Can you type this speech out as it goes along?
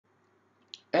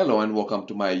Hello and welcome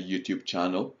to my YouTube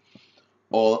channel,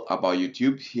 all about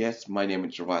YouTube. Yes, my name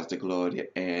is Ravaz de Gloria,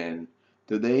 and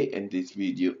today in this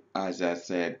video, as I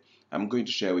said, I'm going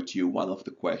to share with you one of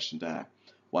the questions that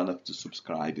one of the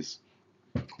subscribers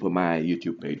for my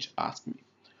YouTube page asked me.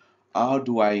 How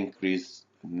do I increase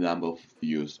the number of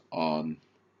views on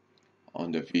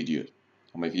the video,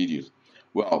 on my videos?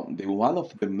 Well, the one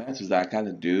of the methods that I kind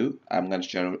of do, I'm going to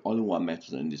share only one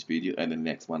method in this video, and the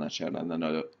next one I share in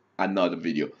another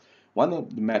video. One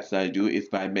of the methods I do is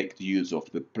by make use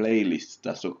of the playlist,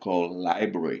 the so-called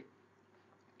library.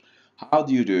 How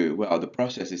do you do it? Well, the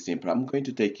process is simple. I'm going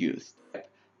to take you step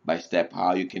by step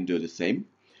how you can do the same,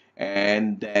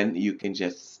 and then you can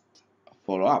just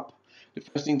follow up. The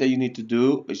first thing that you need to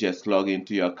do is just log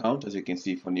into your account, as you can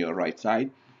see from your right side.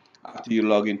 After you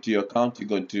log into your account, you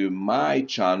go into my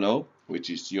channel, which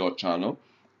is your channel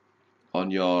on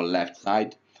your left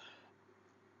side.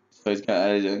 So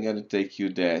I'm going to take you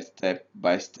there step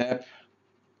by step.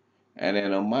 And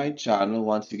then on my channel,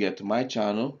 once you get to my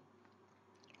channel,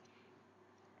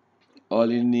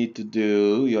 all you need to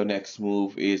do, your next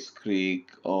move is click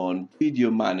on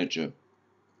Video Manager.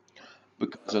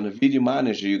 Because on the Video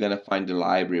Manager, you're going to find the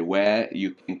library where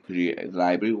you can create a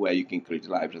library,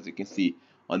 As you can see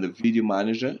on the Video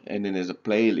Manager, and then there's a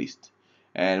playlist.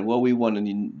 And what we want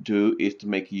to do is to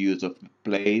make use of the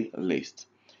playlist.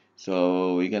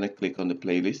 So we're going to click on the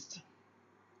playlist.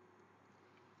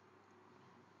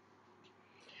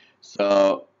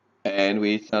 So, and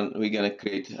we're going to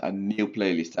create a new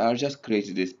playlist. I just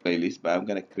created this playlist, but I'm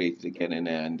going to create it again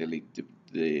and delete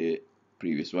the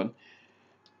previous one.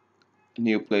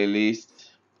 New playlist.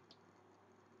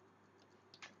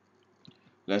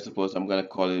 Let's suppose I'm gonna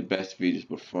call it best videos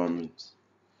performance,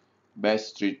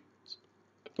 best street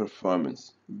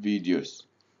performance videos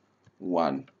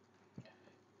 1,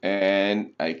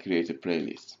 and I create a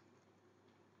playlist.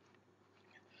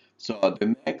 So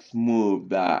the next move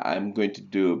that I'm going to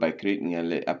do by creating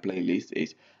a playlist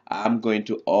is I'm going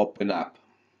to open up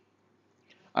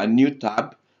a new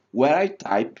tab where I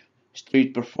type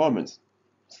street performers.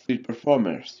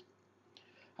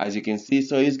 As you can see,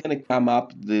 so it's going to come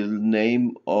up the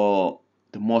name of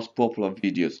the most popular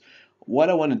videos. What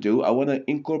I want to do, I want to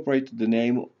incorporate the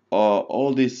name of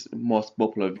all these most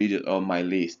popular videos on my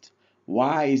list.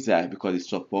 Why is that? Because it's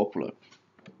so popular.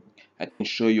 I can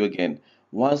show you again.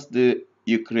 Once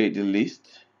you create the list,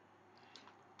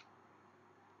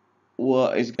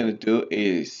 what it's going to do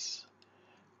is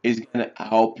it's going to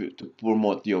help you to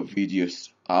promote your videos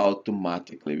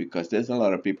automatically, because there's a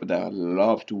lot of people that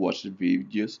love to watch the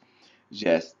videos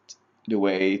just the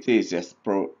way it is, just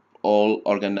all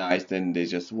organized, and they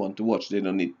just want to watch. They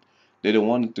don't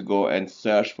want to go and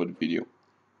search for the video.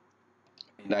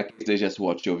 In that case, they just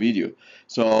watch your video.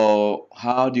 So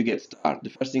how do you get started?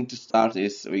 The first thing to start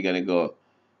is we're gonna go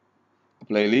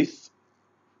playlist.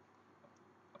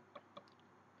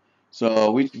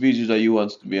 So which videos do you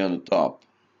want to be on the top?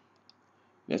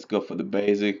 Let's go for the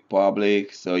basic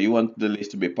public. So you want the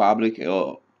list to be public,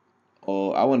 or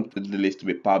I want the list to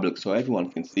be public so everyone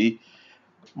can see.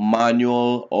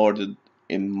 Manual, or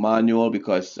in manual,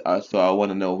 because so I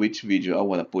want to know which video I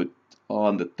want to put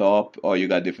on the top, or you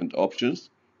got different options.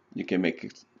 You can make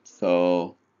it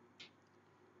so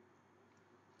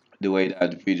the way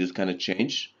that the videos kind of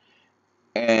change.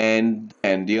 And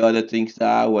the other things that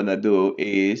I want to do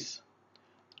is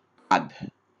add,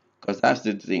 because that's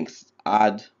the things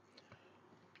add.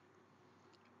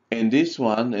 And this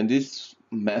one, and this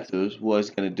method, what it's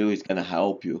going to do is going to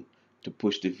help you to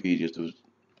push the videos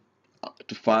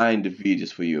to find the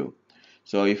videos for you.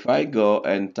 So if I go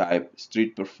and type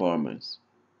street performance,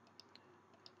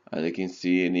 as you can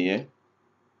see in here,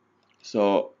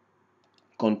 so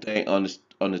contain on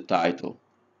the title.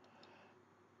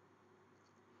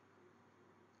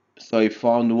 So I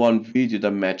found one video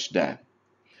that matched that.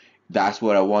 That's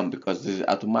what I want, because this is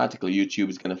automatically YouTube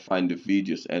is gonna find the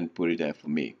videos and put it there for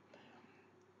me.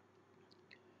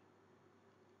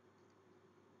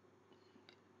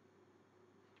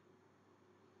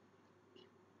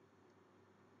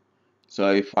 So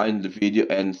I find the video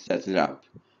and set it up.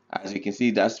 As you can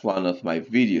see, that's one of my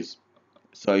videos.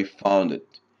 So I found it.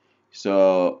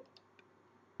 So,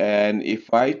 and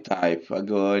if I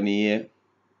go in here,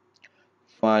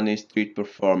 funny street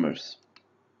performers.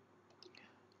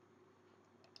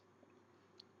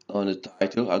 On the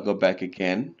title, I'll go back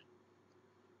again,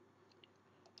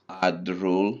 add the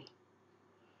rule.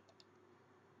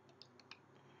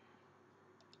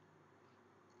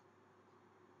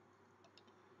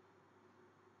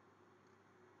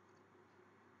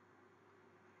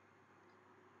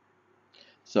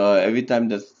 So every time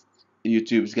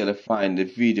YouTube is gonna find the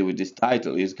video with this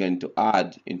title is going to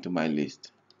add into my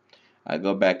list. I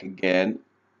go back again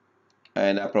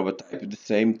and I probably type the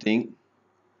same thing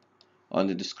on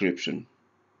the description.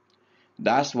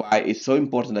 That's why it's so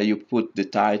important that you put the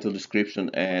title,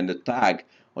 description, and the tag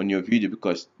on your video,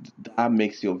 because that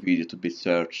makes your video to be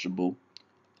searchable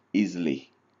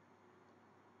easily.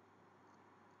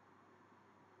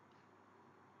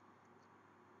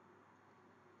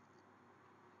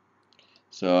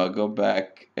 So I'll go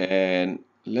back and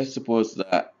let's suppose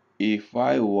that if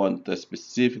I want a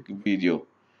specific video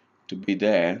to be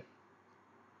there,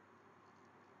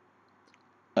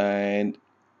 and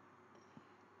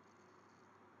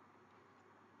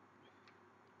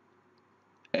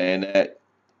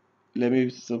let me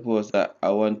suppose that I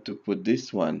want to put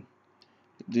this one,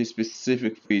 this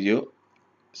specific video.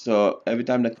 So every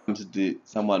time that comes to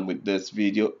someone with this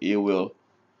video, it will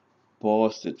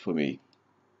post it for me.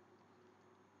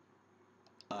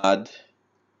 Add.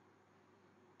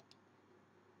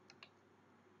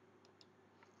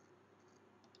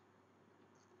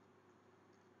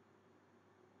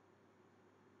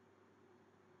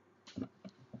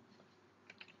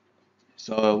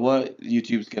 So what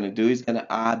YouTube's gonna do is gonna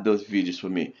add those videos for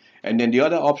me. And then the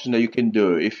other option that you can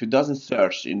do, if it doesn't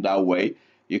search in that way,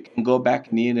 you can go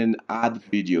back in and add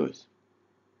videos.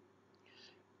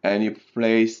 And you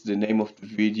place the name of the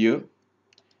video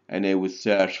and it will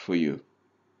search for you.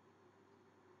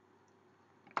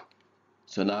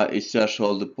 So now it searched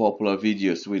all the popular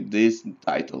videos with this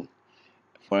title.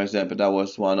 For example, that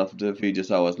was one of the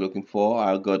videos I was looking for.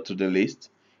 I'll go to the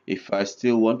list. If I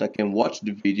still want, I can watch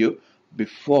the video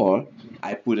before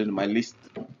I put it in my list,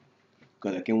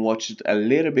 because I can watch it a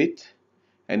little bit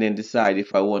and then decide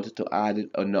if I wanted to add it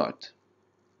or not.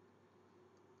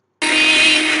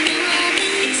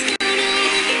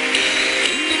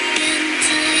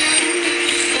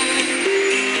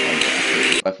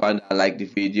 If I find I like the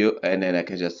video, and then I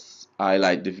can just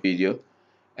highlight the video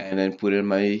and then put on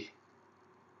my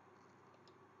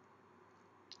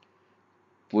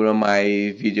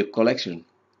video collection.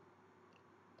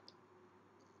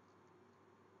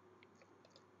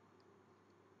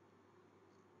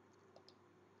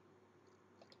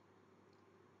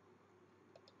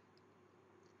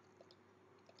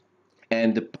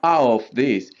 And the power of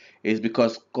this is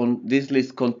because this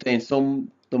list contains so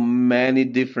many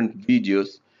different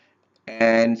videos,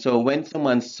 and so when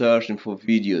someone's searching for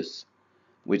videos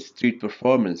with street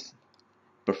performers,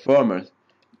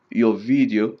 your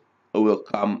video will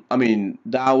come. I mean,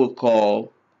 that will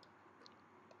call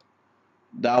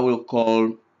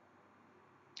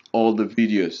all the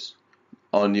videos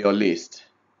on your list.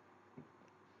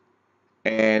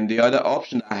 And the other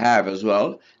option I have as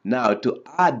well now, to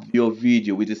add your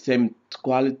video with the same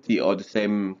quality or the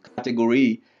same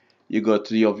category, you go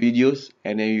to your videos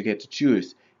and then you get to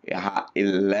choose. It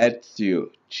lets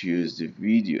you choose the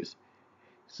videos.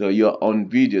 So your own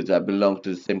videos that belong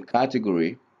to the same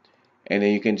category, and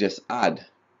then you can just add.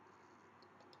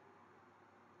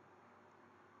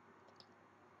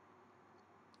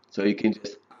 So you can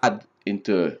just add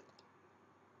into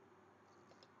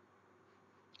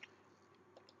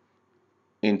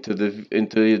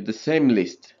the same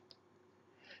list.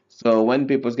 So when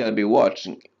people's gonna be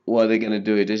watching, what they're gonna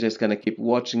do is they're just gonna keep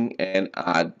watching and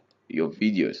add your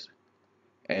videos,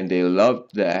 and they love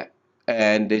that,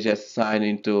 and they just sign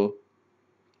into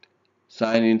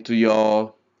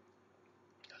your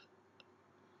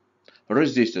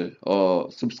register or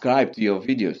subscribe to your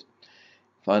videos.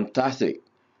 Fantastic.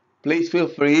 Please feel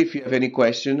free, if you have any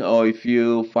question or if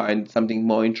you find something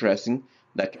more interesting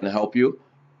that can help you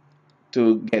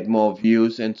to get more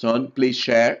views and so on, please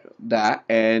share that.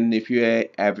 And if you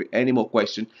have any more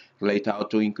questions related how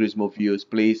to increase more views,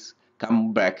 please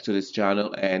come back to this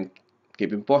channel and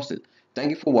keep it posted. Thank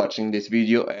you for watching this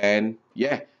video, and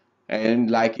yeah,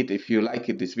 and like it if you like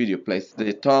it, this video, place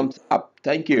the thumbs up.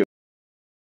 Thank you.